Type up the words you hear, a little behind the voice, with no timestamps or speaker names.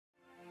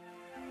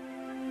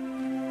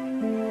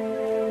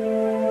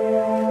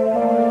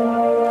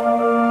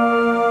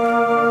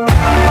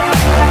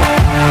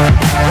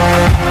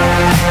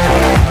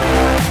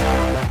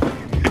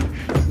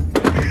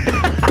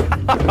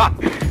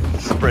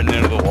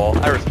wall.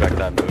 I respect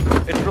that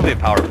move. It's really a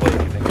power play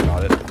if you think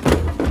about it.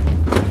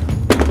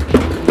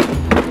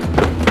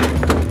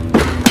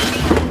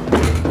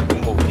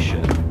 Holy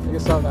shit. I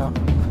guess so now.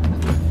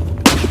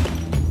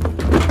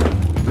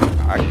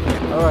 Alright.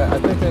 Alright, I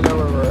think they know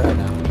where we're at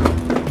now.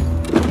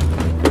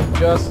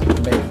 Just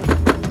maybe.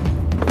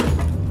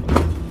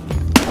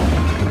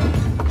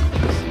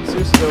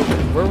 Seriously though,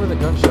 where were the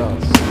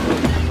gunshots?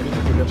 What do you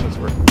think the gunshots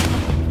were?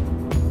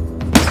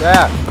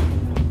 That!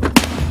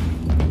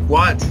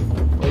 What?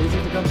 What do you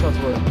think the gunshots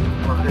were?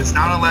 It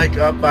sounded like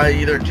up by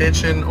either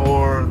kitchen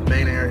or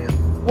main area.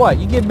 What,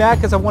 you get mad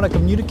because I want to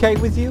communicate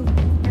with you?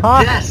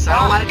 Huh? Yes, I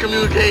don't like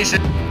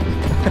communication.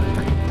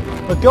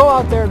 But go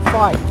out there and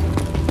fight.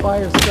 By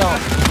yourself.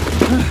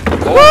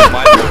 Oh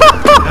my lord.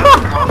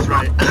 I was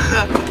right.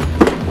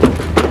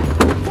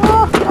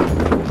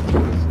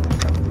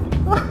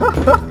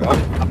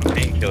 I'm a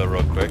painkiller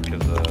real quick,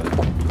 cause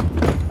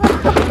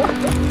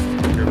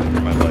you're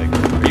my leg.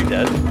 Are you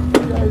dead?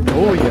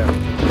 Oh yeah.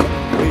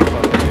 We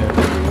fucking dead.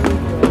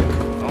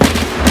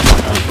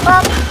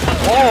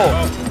 Oh!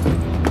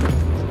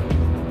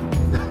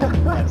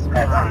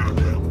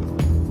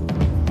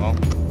 Well,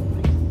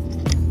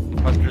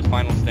 Buster's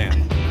final stand.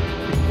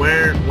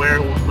 Where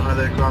are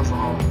they across the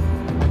hall? I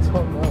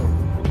don't know.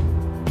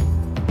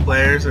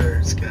 Players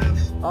or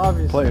scavs?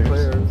 Obviously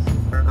players.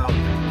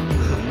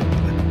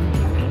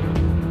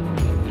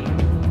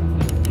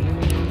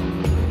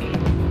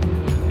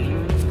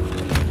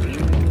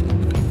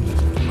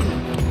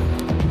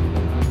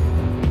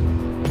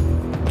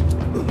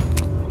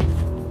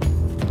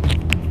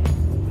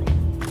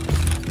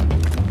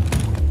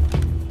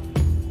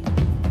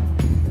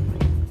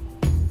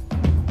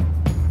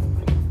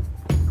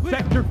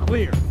 Sector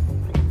clear.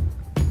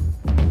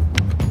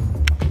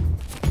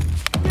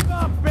 Give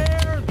up,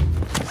 bears!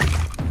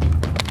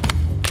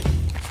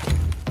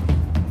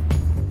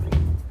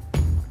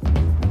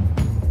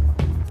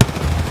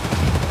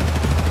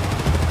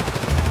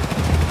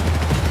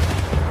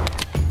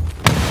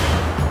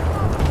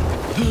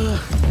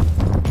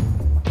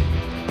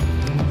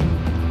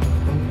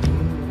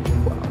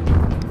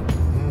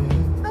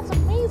 That's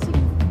amazing.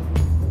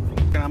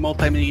 A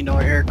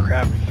multi-million-dollar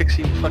aircraft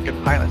fixing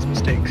fucking pilots'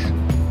 mistakes.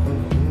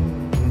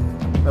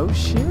 Oh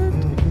shit.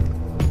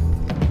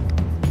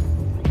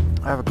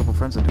 I have a couple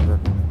friends that do that.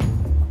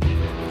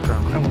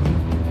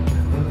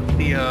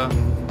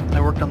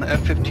 I worked on the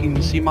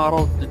F-15C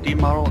model, the D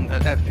model, and the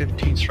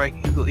F-15 Strike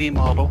Eagle E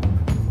model.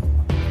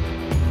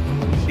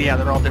 Yeah,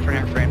 they're all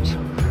different airframes.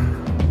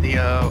 The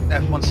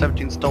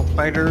F-117 Stealth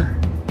Fighter,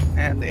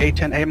 and the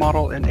A-10A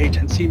model and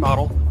A-10C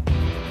model.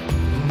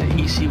 The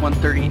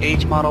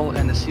EC-130H model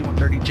and the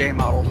C-130J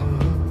model.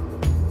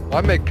 Well,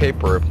 I make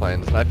paper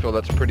airplanes, and I feel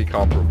that's pretty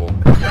comparable.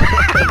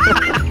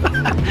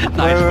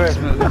 Nice.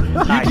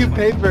 You do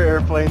paper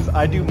airplanes,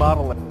 I do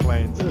model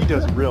airplanes. He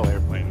does real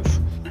airplanes.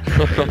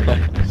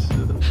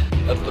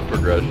 That's the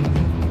progression.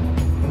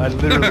 I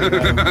literally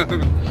have...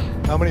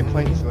 How many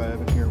planes do I have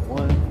in here?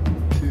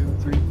 1, 2,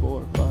 3,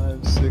 4,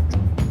 5, 6,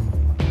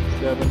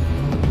 7.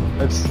 I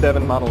have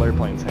 7 model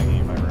airplanes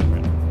hanging in my room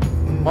right now.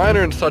 Mine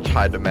are in such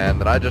high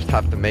demand that I just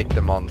have to make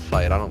them on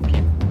site. I don't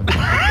keep them.